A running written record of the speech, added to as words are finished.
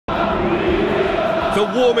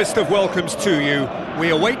The warmest of welcomes to you. We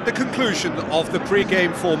await the conclusion of the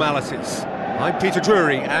pre-game formalities. I'm Peter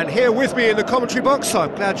Drury, and here with me in the commentary box,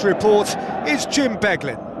 I'm glad to report, is Jim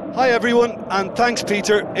Beglin. Hi everyone, and thanks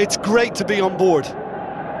Peter, it's great to be on board.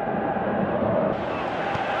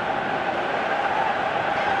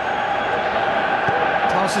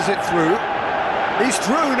 Passes it through. He's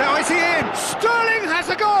through, now is he in? Sterling has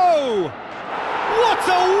a go! What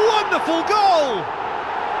a wonderful goal!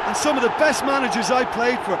 And some of the best managers I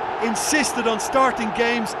played for insisted on starting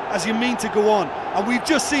games as you mean to go on. And we've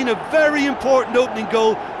just seen a very important opening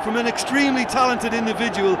goal from an extremely talented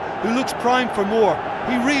individual who looks primed for more.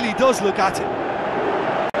 He really does look at it.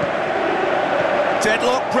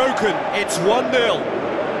 Deadlock broken, it's 1-0.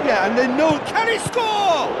 Yeah, and they know... Can he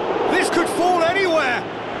score? This could fall anywhere.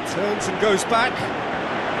 Turns and goes back.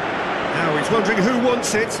 Now he's wondering who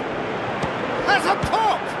wants it. Has a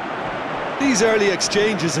pop! These early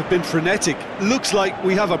exchanges have been frenetic. Looks like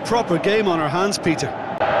we have a proper game on our hands, Peter.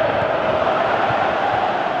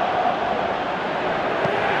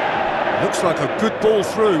 Looks like a good ball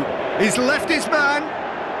through. He's left his man.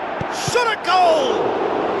 Shot a goal!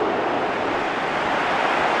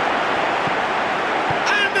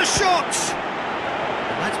 And a shot!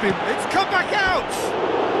 It's come back out!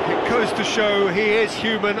 It goes to show he is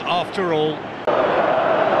human after all.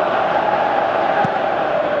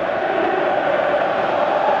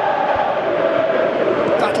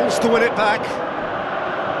 Battles to win it back.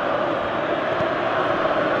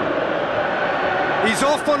 He's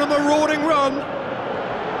off on a marauding run.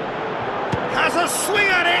 Has a swing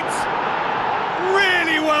at it.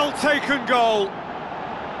 Really well taken goal.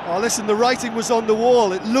 Oh, listen, the writing was on the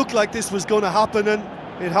wall. It looked like this was going to happen, and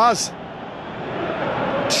it has.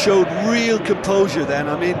 Showed real composure then.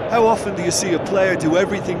 I mean, how often do you see a player do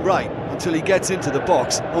everything right until he gets into the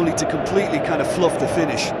box, only to completely kind of fluff the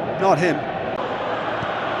finish? Not him.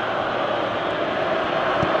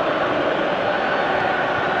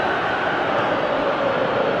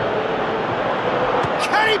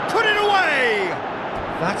 Can he put it away?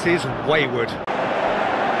 That is wayward.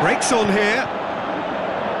 Breaks on here.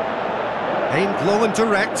 Aimed long and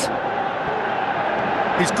direct.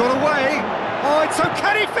 He's got away. Oh, so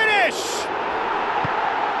can he finish?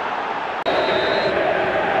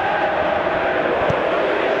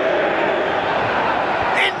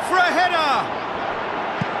 In for a header.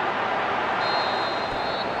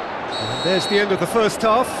 And there's the end of the first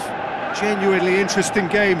half. Genuinely interesting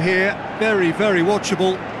game here. Very, very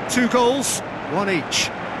watchable. 2 goals, 1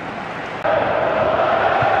 each.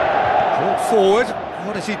 Brought forward.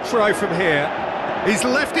 What does he try from here? He's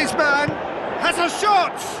left his man. Has a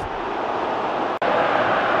shot!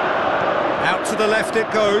 Out to the left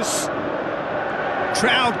it goes.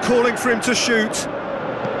 Crowd calling for him to shoot.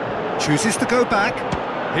 Chooses to go back.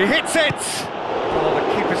 He hits it! Oh, the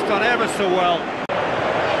keeper's done ever so well.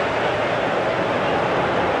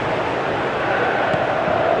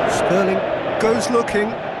 Sterling goes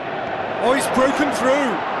looking. Oh, he's broken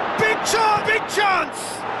through. Big chance, big chance!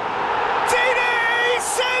 Dini!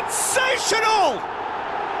 Sensational!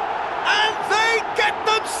 And they get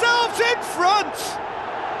themselves in front!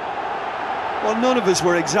 Well, none of us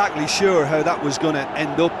were exactly sure how that was going to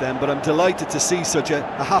end up then, but I'm delighted to see such a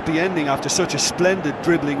happy ending after such a splendid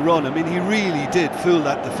dribbling run. I mean, he really did fool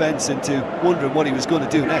that defence into wondering what he was going to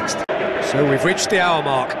do next. So we've reached the hour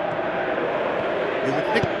mark. You would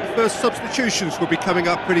think the first substitutions will be coming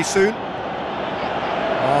up pretty soon.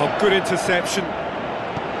 Oh, good interception.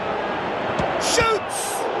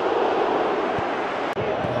 Shoots!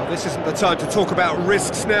 Well, this isn't the time to talk about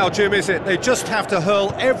risks now, Jim, is it? They just have to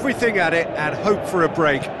hurl everything at it and hope for a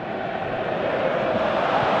break.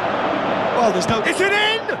 Well, there's no... Is it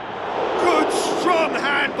in? Good, strong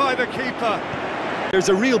hand by the keeper. There's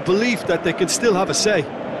a real belief that they can still have a say.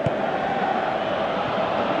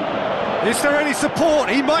 Is there any support?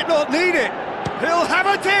 He might not need it. He'll have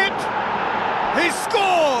a dip. He's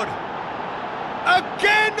scored.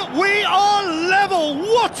 Again, we are level.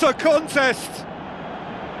 What a contest.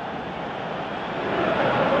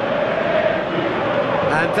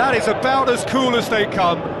 And that is about as cool as they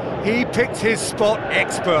come. He picked his spot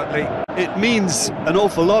expertly. It means an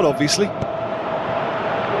awful lot, obviously.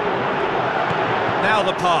 Now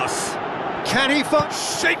the pass. Can he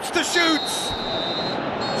shapes to shoot?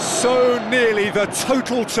 So nearly the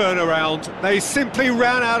total turnaround. They simply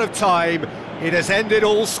ran out of time. It has ended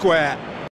all square.